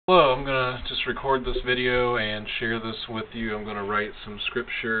Hello, I'm going to just record this video and share this with you. I'm going to write some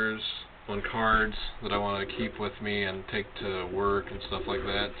scriptures on cards that I want to keep with me and take to work and stuff like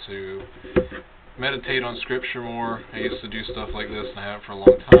that to meditate on scripture more. I used to do stuff like this and I have for a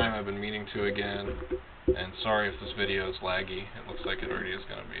long time. I've been meaning to again, and sorry if this video is laggy. It looks like it already is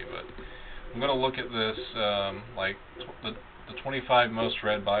going to be, but I'm going to look at this like the 25 most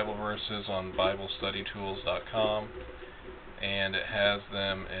read Bible verses on BibleStudyTools.com. and it has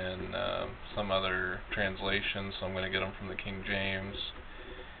them in some other translations, so I'm going to get them from the King James.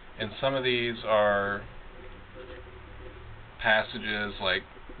 And some of these are passages like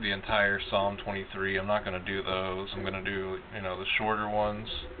the entire Psalm 23. I'm not going to do those. I'm going to do, the shorter ones,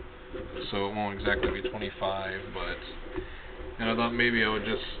 so it won't exactly be 25, but I thought maybe I would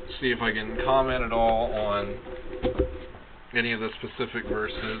just see if I can comment at all on any of the specific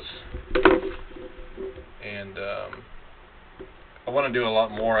verses. And I want to do a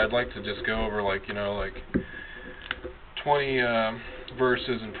lot more. I'd like to just go over like 20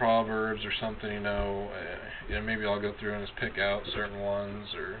 verses in Proverbs or something, and maybe I'll go through and just pick out certain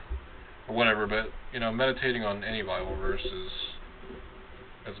ones or whatever, but meditating on any Bible verse is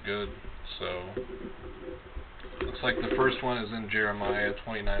good. So looks like the first one is in Jeremiah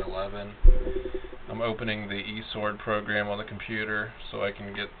 29:11. I'm opening the eSword program on the computer so I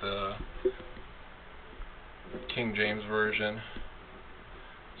can get the King James Version.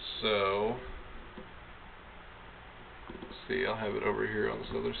 So, let's see, I'll have it over here on this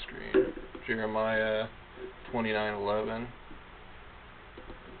other screen. Jeremiah 29:11.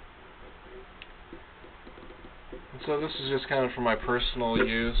 And so this is just kind of for my personal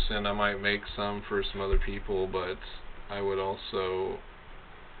use, and I might make some for some other people, but I would also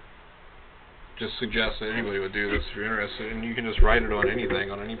just suggest that anybody would do this if you're interested, and you can just write it on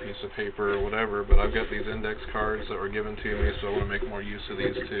anything, on any piece of paper or whatever, but I've got these index cards that were given to me, so I want to make more use of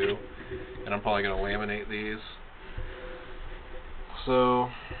these too, and I'm probably going to laminate these.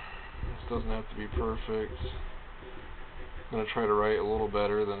 So, this doesn't have to be perfect. I'm going to try to write a little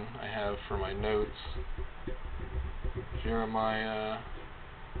better than I have for my notes. Jeremiah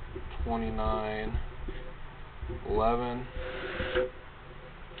 29:11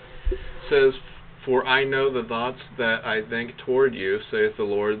 says, "For I know the thoughts that I think toward you, saith the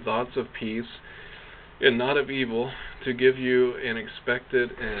Lord, thoughts of peace and not of evil, to give you an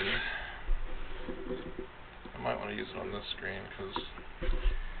expected end." I might want to use it on this screen because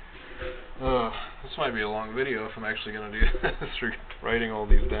this might be a long video if I'm actually going to do this, writing all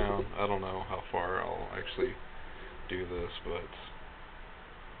these down. I don't know how far I'll actually do this, but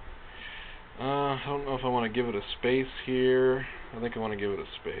I don't know if I want to give it a space here. I think I want to give it a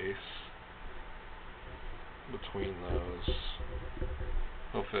space between those.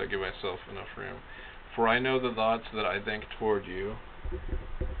 Hopefully I give myself enough room. For I know the thoughts that I think toward you.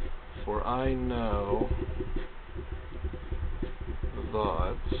 For I know the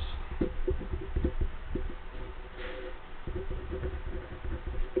thoughts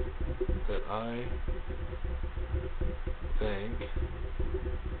that I think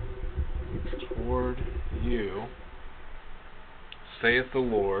toward you, saith the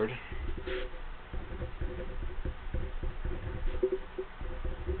Lord.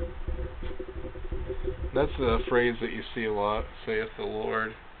 That's a phrase that you see a lot, saith the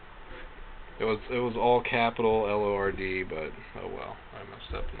Lord. It was all capital LORD, but oh well, I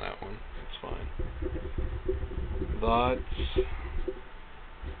messed up in that one. It's fine. Thoughts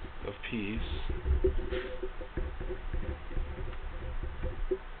of peace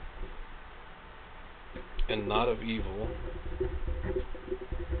and not of evil,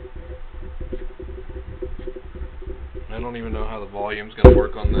 I don't even know how the volume's going to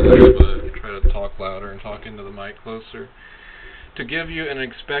work on this, but try to talk louder and talk into the mic closer. To give you an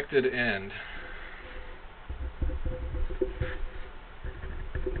expected end.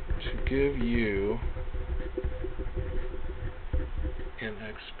 To give you an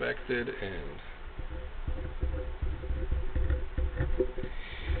expected end.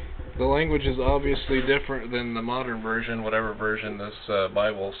 The language is obviously different than the modern version, whatever version this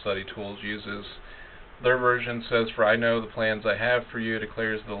Bible Study Tools uses. Their version says, "For I know the plans I have for you,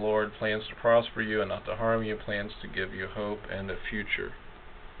 declares the Lord, plans to prosper you and not to harm you, plans to give you hope and a future."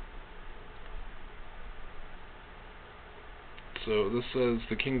 So this says,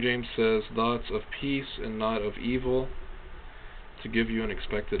 the King James says, thoughts of peace and not of evil, to give you an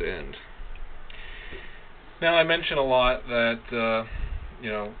expected end. Now I mention a lot that,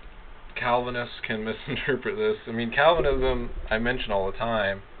 Calvinists can misinterpret this. I mean, Calvinism, I mention all the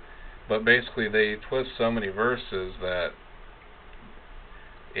time, but basically they twist so many verses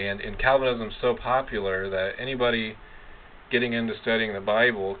and Calvinism is so popular that anybody getting into studying the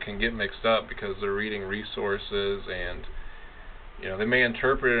Bible can get mixed up because they're reading resources, and they may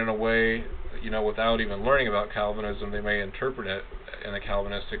interpret it in a way, without even learning about Calvinism. They may interpret it in a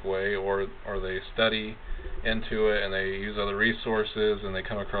Calvinistic way, or they study into it and they use other resources and they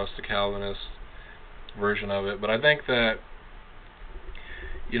come across the Calvinist version of it. But I think that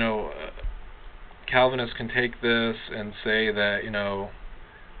Calvinists can take this and say that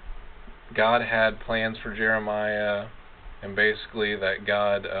God had plans for Jeremiah, and basically that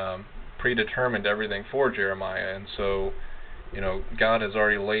God predetermined everything for Jeremiah, and so God has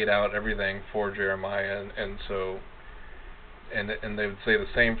already laid out everything for Jeremiah, and so and they would say the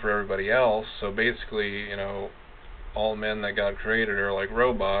same for everybody else. So basically, all men that God created are like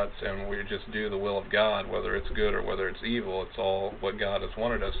robots, and we just do the will of God, whether it's good or whether it's evil. It's all what God has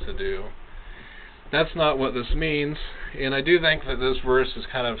wanted us to do. That's not what this means, and I do think that this verse is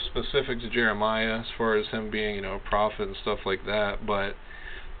kind of specific to Jeremiah as far as him being, a prophet and stuff like that, but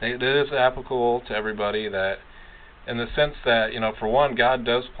it is applicable to everybody, that in the sense that, for one, God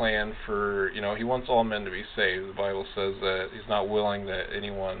does plan for, He wants all men to be saved. The Bible says that He's not willing that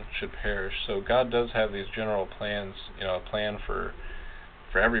anyone should perish. So God does have these general plans, a plan for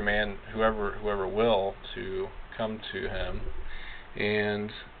every man, whoever will, to come to Him.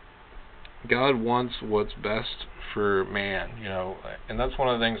 And God wants what's best for man, and that's one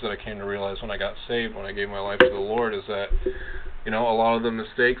of the things that I came to realize when I got saved, when I gave my life to the Lord, is that a lot of the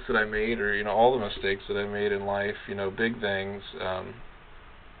mistakes that I made, or all the mistakes that I made in life, big things,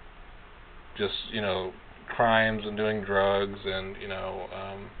 just crimes and doing drugs, and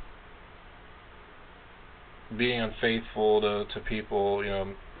being unfaithful to people,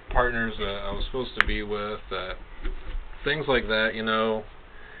 partners that I was supposed to be with, things like that,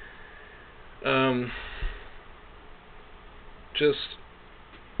 just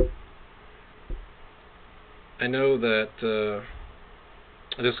I know that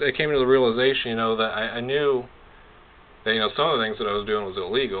I came to the realization, that I knew that, some of the things that I was doing was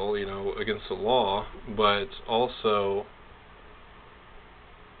illegal, against the law, but also,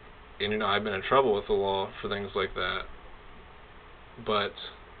 and, I've been in trouble with the law for things like that, but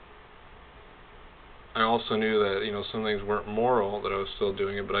I also knew that, some things weren't moral, that I was still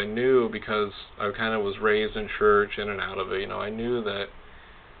doing it, but I knew, because I kind of was raised in church, in and out of it, I knew that,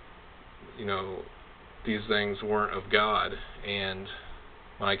 these things weren't of God. And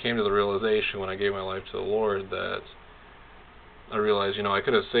when I came to the realization, when I gave my life to the Lord, that I realized, I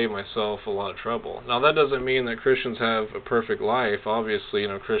could have saved myself a lot of trouble. Now, that doesn't mean that Christians have a perfect life. Obviously,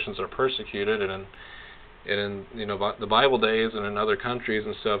 Christians are persecuted, and in the Bible days and in other countries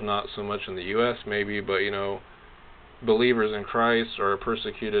and stuff, not so much in the U.S. maybe, but believers in Christ are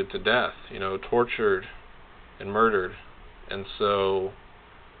persecuted to death, tortured and murdered. And so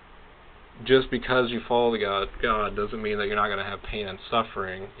just because you follow God doesn't mean that you're not going to have pain and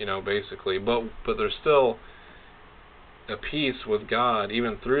suffering, basically, but there's still a peace with God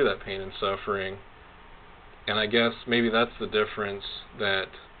even through that pain and suffering. And I guess maybe that's the difference, that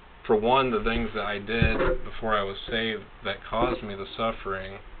for one, the things that I did before I was saved that caused me the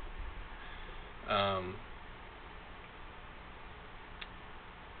suffering,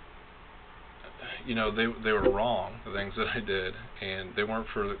 they were wrong, the things that I did, and they weren't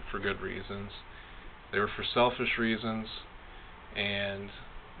for good reasons. They were for selfish reasons, and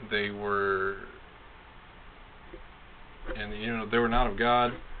they were not of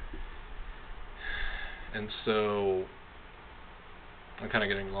God. And so I'm kind of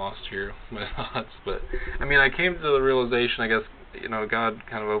getting lost here with my thoughts, but I came to the realization, I guess, God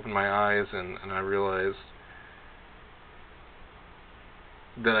kind of opened my eyes, and I realized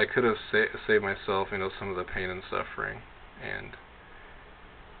that I could have saved myself, some of the pain and suffering, and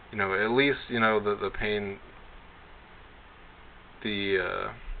at least the pain, the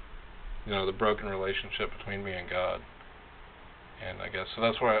broken relationship between me and God. And I guess so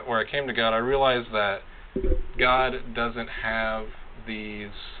that's where I came to God. I realized that God doesn't have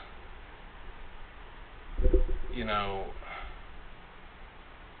these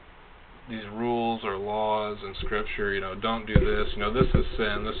these rules or laws in Scripture, don't do this, this is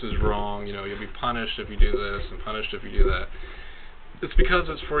sin, this is wrong, you'll be punished if you do this and punished if you do that. It's because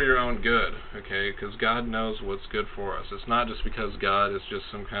it's for your own good, okay? Because God knows what's good for us. It's not just because God is just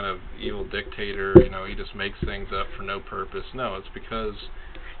some kind of evil dictator, He just makes things up for no purpose. No, it's because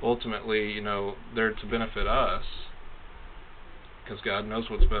ultimately, they're to benefit us, because God knows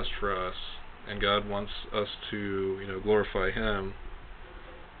what's best for us, and God wants us to, glorify Him.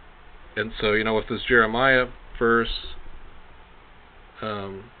 And so, with this Jeremiah verse,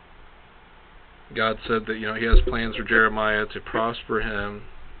 God said that, He has plans for Jeremiah to prosper him,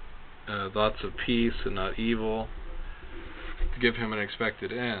 thoughts of peace and not evil. give him an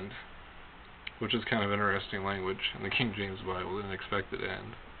expected end, which is kind of interesting language in the King James Bible, an expected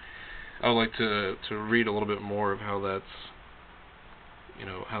end. I would like to read a little bit more of how that's,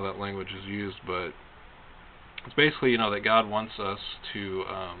 how that language is used, but it's basically, that God wants us to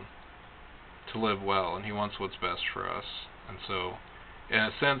live well, and He wants what's best for us. And so, in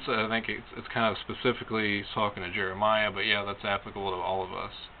a sense, I think it's kind of specifically talking to Jeremiah, but yeah, that's applicable to all of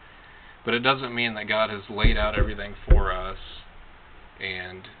us. But it doesn't mean that God has laid out everything for us,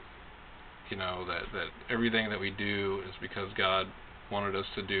 and that everything that we do is because God wanted us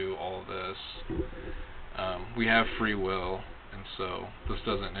to do all of this. We have free will, and so this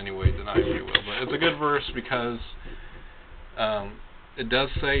doesn't in any way deny free will. But it's a good verse because it does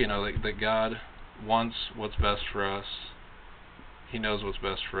say, that God wants what's best for us. He knows what's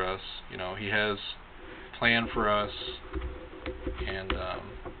best for us. He has a plan for us, and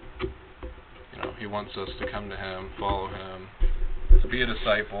He wants us to come to Him, follow Him, to be a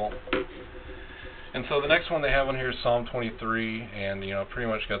disciple. And so the next one they have on here is Psalm 23, and pretty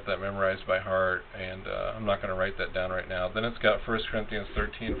much got that memorized by heart, and I'm not going to write that down right now. Then it's got 1 Corinthians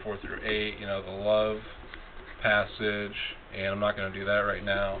 13, 4 through 8, the love passage, and I'm not going to do that right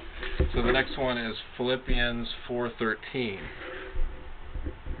now. So the next one is Philippians 4:13.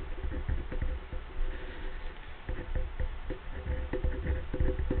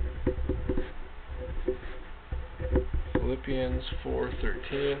 Philippians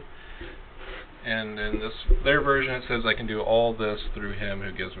 4:13. And in their version it says, I can do all this through Him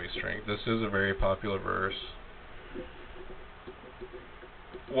who gives me strength. This is a very popular verse.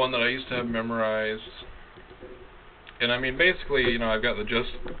 One that I used to have memorized. And I mean, basically, I've got the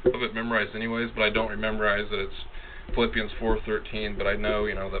gist of it memorized anyways, but I don't memorize that it's Philippians 4:13, but I know,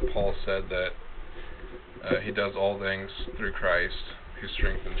 that Paul said that he does all things through Christ who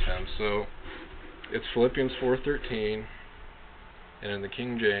strengthens him. So it's Philippians 4:13. And in the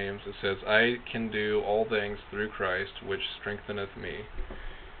King James, it says, I can do all things through Christ, which strengtheneth me.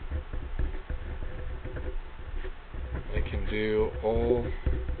 I can do all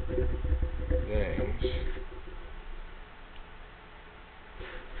things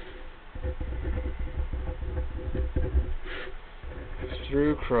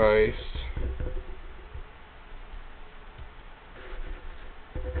through Christ,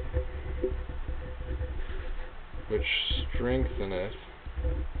 which strengtheneth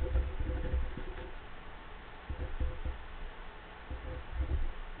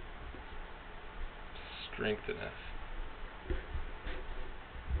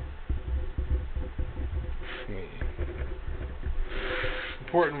me.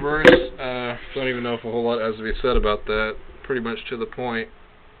 Important verse. Don't even know if a whole lot has to be said about that. Pretty much to the point.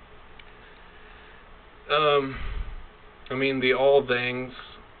 I mean, the all things,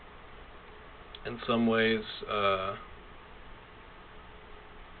 in some ways,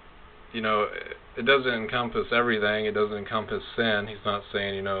 it doesn't encompass everything. It doesn't encompass sin. He's not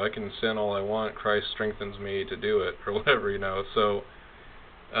saying, I can sin all I want. Christ strengthens me to do it, or whatever, So,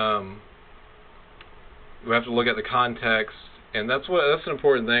 we have to look at the context, and that's an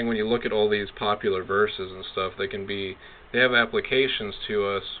important thing when you look at all these popular verses and stuff. They have applications to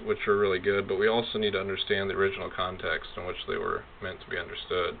us, which are really good, but we also need to understand the original context in which they were meant to be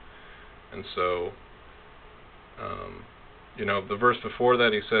understood. And so, the verse before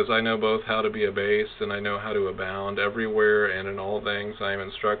that, he says, I know both how to be abased and I know how to abound. Everywhere and in all things I am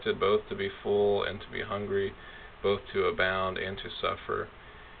instructed both to be full and to be hungry, both to abound and to suffer.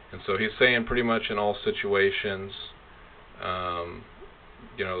 And so he's saying pretty much in all situations,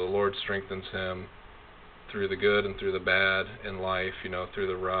 the Lord strengthens him through the good and through the bad in life, through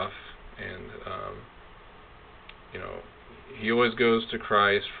the rough. And, he always goes to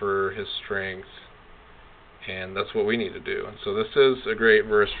Christ for his strength, and that's what we need to do. And so this is a great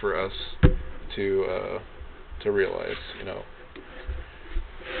verse for us to realize. That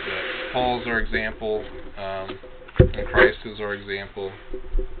Paul's our example, and Christ is our example,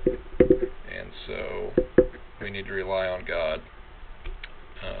 and so we need to rely on God.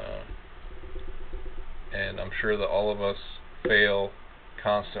 And I'm sure that all of us fail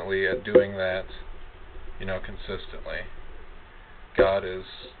constantly at doing that, consistently. God is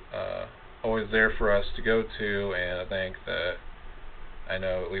always there for us to go to, and I think that I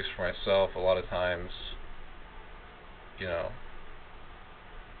know, at least for myself, a lot of times,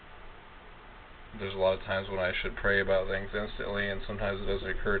 there's a lot of times when I should pray about things instantly, and sometimes it doesn't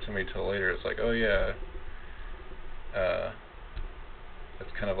occur to me till later. It's like, oh yeah,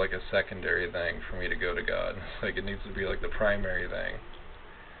 it's kind of like a secondary thing for me to go to God. Like, it needs to be like the primary thing.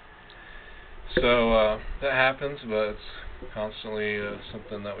 So that happens, but it's constantly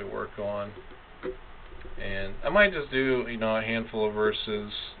something that we work on. And I might just do, a handful of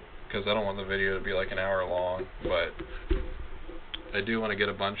verses, because I don't want the video to be like an hour long, but I do want to get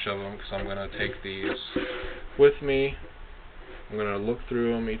a bunch of them, because I'm going to take these with me. I'm going to look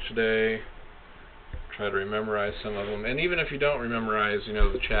through them each day, try to memorize some of them. And even if you don't memorize,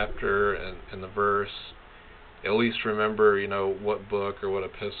 the chapter and the verse, at least remember, what book or what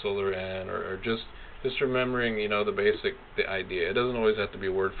epistle they're in, or just remembering, the idea. It doesn't always have to be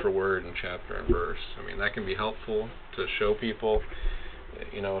word for word and chapter and verse. I mean, that can be helpful to show people,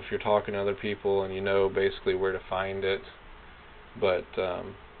 if you're talking to other people and basically where to find it. But,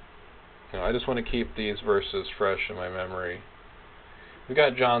 I just want to keep these verses fresh in my memory. We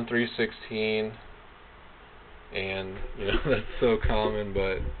got John 3:16, and, that's so common,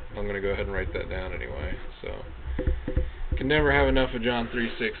 but I'm going to go ahead and write that down anyway. So, can never have enough of John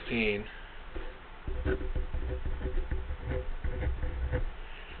 3:16.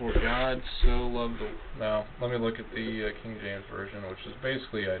 For God so loved the... Now, let me look at the King James Version, which is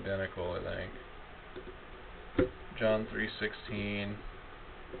basically identical, I think. John 3:16.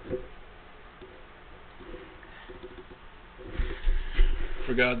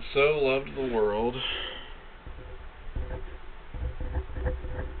 For God so loved the world...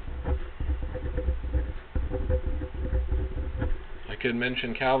 I could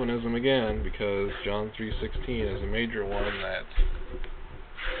mention Calvinism again, because John 3:16 is a major one that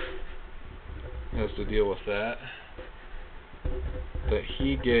has to deal with that. That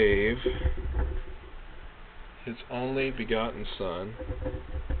He gave His only begotten Son,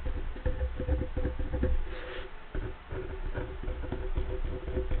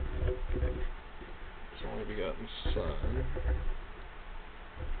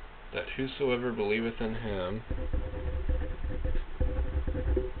 that whosoever believeth in Him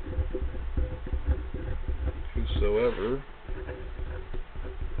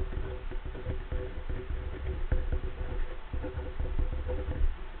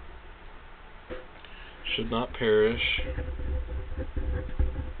should not perish,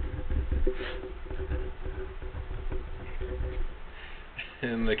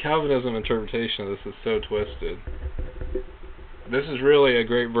 and the Calvinism interpretation of this is so twisted. This is really a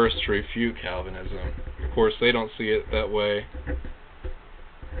great verse to refute Calvinism. Of course, they don't see it that way.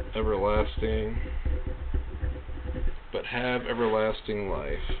 Everlasting, but have everlasting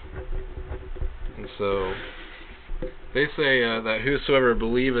life. And so, they say that whosoever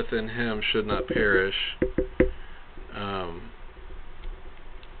believeth in Him should not perish.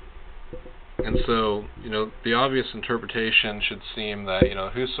 And so, the obvious interpretation should seem that,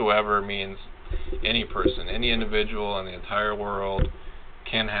 whosoever means any person, any individual in the entire world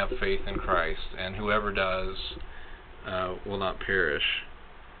can have faith in Christ, and whoever does will not perish.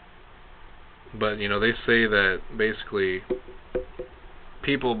 But, they say that basically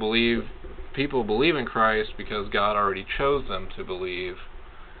people believe in Christ because God already chose them to believe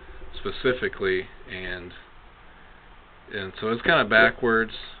specifically, and so it's kind of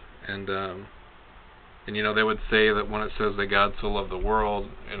backwards. And they would say that when it says that God so loved the world,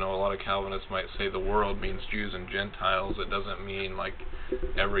 a lot of Calvinists might say the world means Jews and Gentiles. It doesn't mean like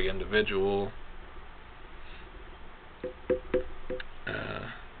every individual.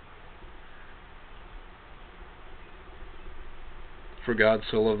 For God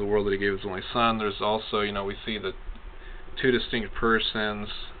so loved the world that He gave His only Son. There's also, we see the two distinct persons,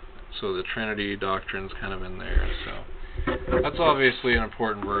 so the Trinity doctrine's kind of in there. So that's obviously an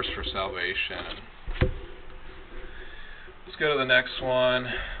important verse for salvation. Let's go to the next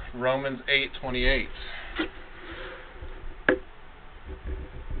one, Romans 8:28.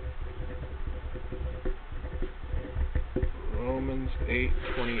 Romans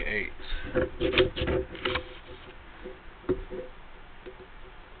 8:28.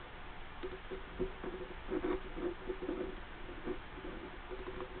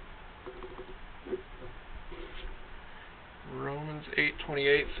 Romans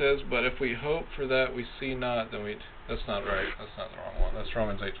 8:28 says, "But if we hope for that we see not, then we..." That's not right. That's not the wrong one. That's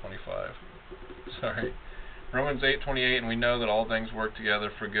Romans 8:25. Sorry. Romans 8:28, "And we know that all things work together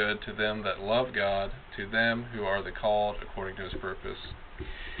for good to them that love God, to them who are the called according to His purpose."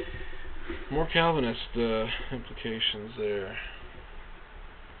 More Calvinist implications there.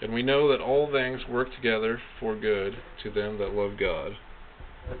 "And we know that all things work together for good to them that love God.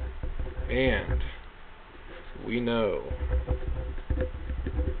 And we know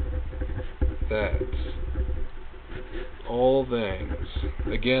that all things,"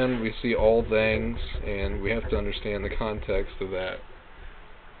 again we see all things, and we have to understand the context of that.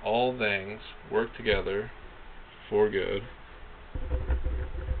 "All things work together for good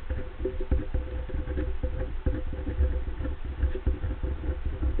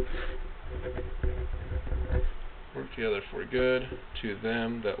together for good to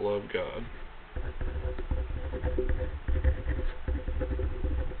them that love God.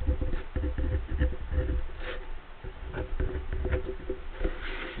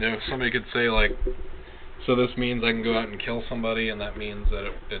 You know, somebody could say, like, so this means I can go out and kill somebody, and that means that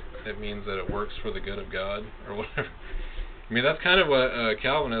it means that it works for the good of God, or whatever. I mean, that's kind of what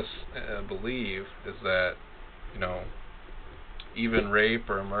Calvinists believe, is that, you know, even rape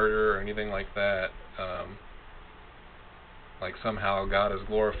or murder or anything like that, like somehow God is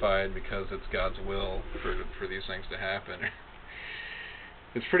glorified because it's God's will for these things to happen.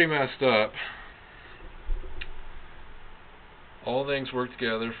 It's pretty messed up. All things work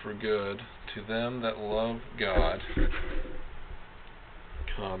together for good to them that love God,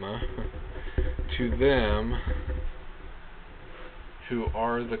 comma, to them who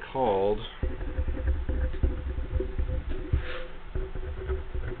are the called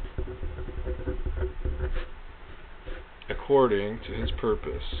according to his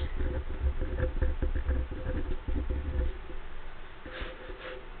purpose.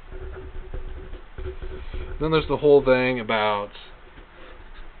 Then there's the whole thing about,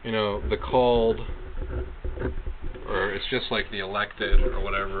 you know, the called, or it's just like the elected or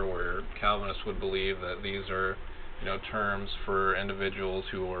whatever, where Calvinists would believe that these are, you know, terms for individuals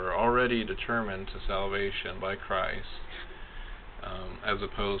who are already determined to salvation by Christ, as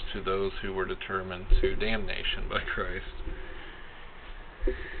opposed to those who were determined to damnation by Christ.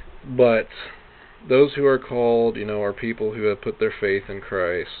 But those who are called, you know, are people who have put their faith in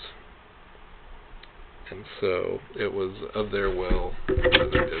Christ. And so it was of their will that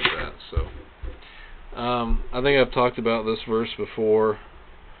they did that. So I think I've talked about this verse before.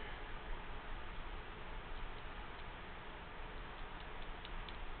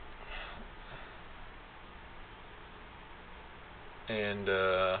 And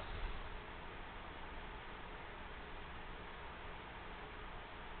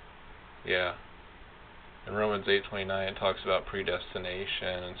yeah, in Romans 8:29 it talks about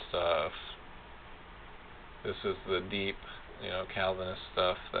predestination and stuff. This is the deep, you know, Calvinist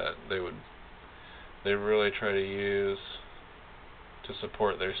stuff that they really try to use to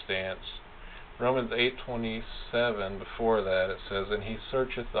support their stance. Romans 8:27, before that, it says, "And he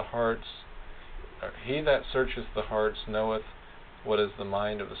searcheth the hearts, or he that searcheth the hearts knoweth what is the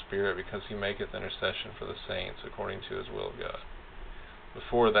mind of the Spirit, because he maketh intercession for the saints according to his will of God."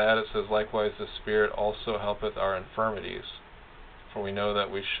 Before that, it says, "Likewise the Spirit also helpeth our infirmities, for we know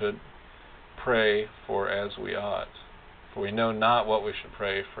that we should pray for as we ought. For we know not what we should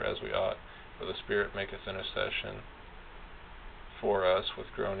pray for as we ought, for the Spirit maketh intercession for us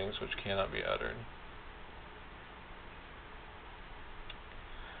with groanings which cannot be uttered."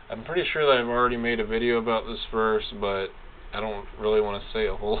 I'm pretty sure that I've already made a video about this verse, but I don't really want to say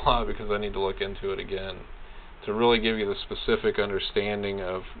a whole lot because I need to look into it again to really give you the specific understanding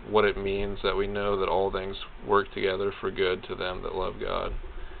of what it means that we know that all things work together for good to them that love God.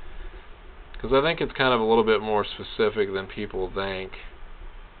 Because I think it's kind of a little bit more specific than people think.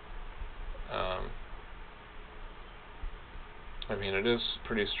 I mean, it is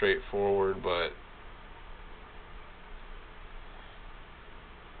pretty straightforward, but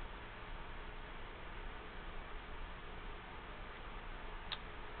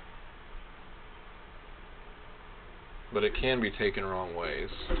it can be taken wrong ways.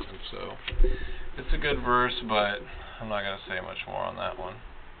 And so it's a good verse, but I'm not going to say much more on that one.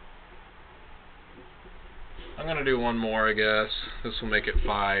 I'm going to do one more, I guess. This will make it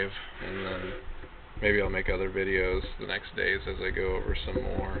 5, and then maybe I'll make other videos the next days as I go over some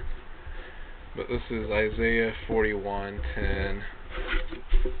more. But this is Isaiah 41:10.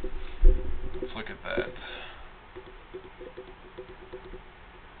 Let's look at that.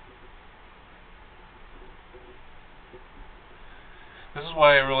 This is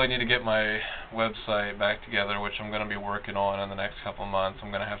why I really need to get my website back together, which I'm going to be working on in the next couple months.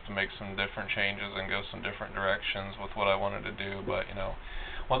 I'm going to have to make some different changes and go some different directions with what I wanted to do. But, you know,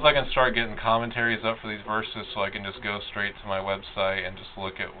 once I can start getting commentaries up for these verses, so I can just go straight to my website and just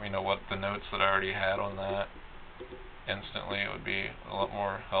look at, you know, what the notes that I already had on that instantly, it would be a lot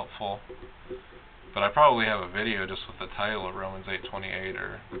more helpful. But I probably have a video just with the title of Romans 8:28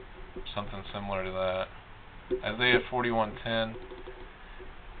 or something similar to that. Isaiah 41:10.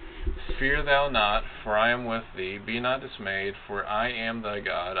 "Fear thou not, for I am with thee. Be not dismayed, for I am thy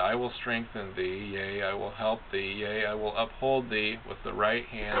God. I will strengthen thee, yea, I will help thee, yea, I will uphold thee with the right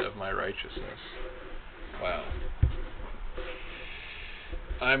hand of my righteousness." Wow.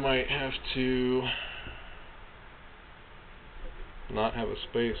 I might have to not have a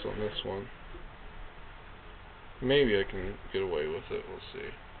space on this one. Maybe I can get away with it. We'll see.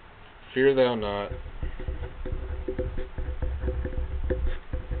 "Fear thou not,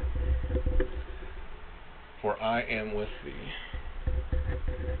 For I am with thee.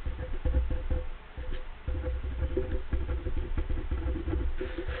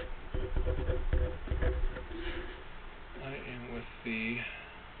 I am with thee.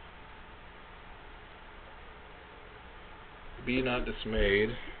 Be not dismayed.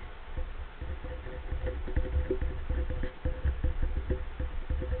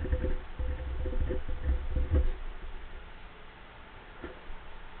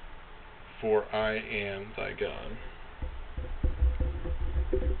 For I am thy God.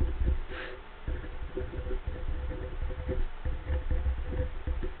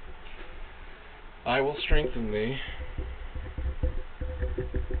 I will strengthen thee.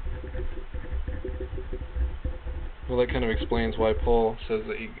 Well, that kind of explains why Paul says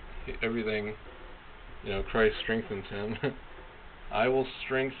that everything, Christ strengthens him. I will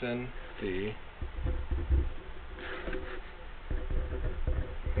strengthen thee.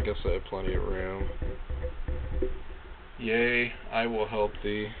 I guess I have plenty of room. Yea, I will help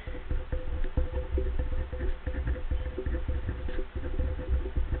thee.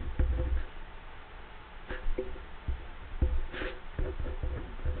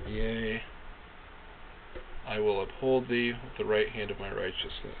 Yea, I will uphold thee with the right hand of my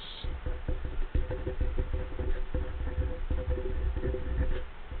righteousness.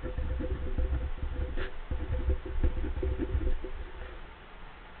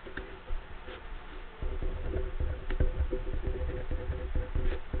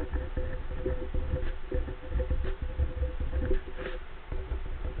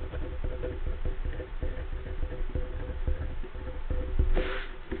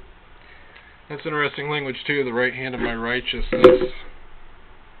 That's interesting language too, the right hand of my righteousness.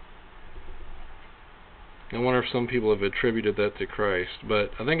 I wonder if some people have attributed that to Christ,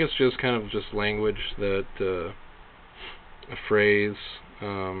 but I think it's just kind of just language that, a phrase.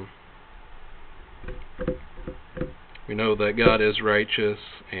 We know that God is righteous,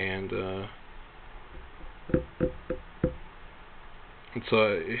 and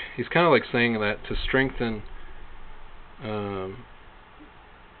so he's kind of like saying that to strengthen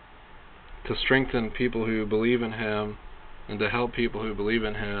people who believe in him, and to help people who believe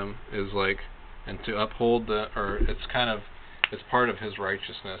in him is like, and to uphold it's part of his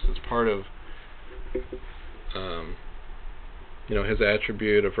righteousness. It's part of his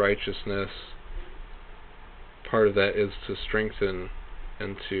attribute of righteousness. Part of that is to strengthen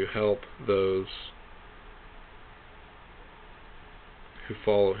and to help those who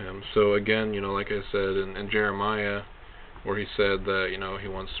follow him. So again, like I said in Jeremiah, where he said that, he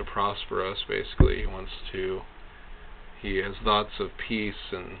wants to prosper us, basically. He has thoughts of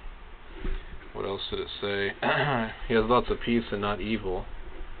peace, and what else did it say? He has thoughts of peace and not evil,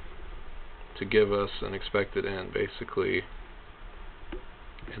 to give us an expected end, basically.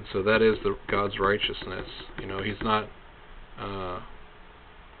 And so that is God's righteousness. He's not,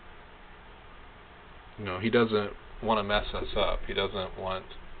 he doesn't want to mess us up. He doesn't want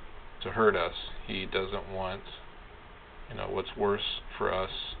to hurt us. He doesn't want what's worse for us.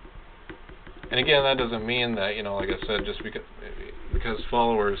 And again, that doesn't mean that, like I said, just because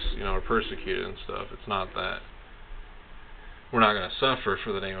followers, are persecuted and stuff, it's not that we're not going to suffer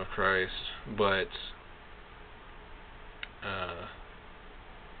for the name of Christ, but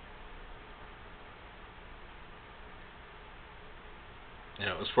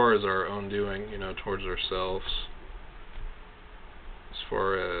as far as our own doing, towards ourselves, as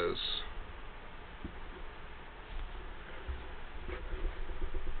far as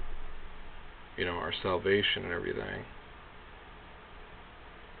our salvation and everything.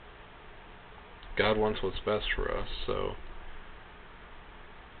 God wants what's best for us, so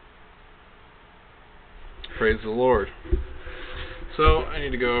praise the Lord. So I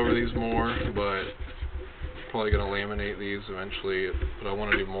need to go over these more, but probably going to laminate these eventually, but I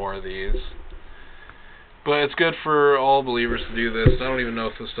want to do more of these. But it's good for all believers to do this. I don't even know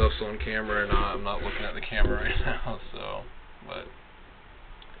if this stuff's on camera or not. I'm not looking at the camera right now, so, but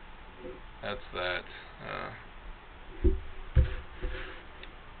that's that.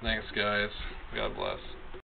 Thanks, guys. God bless.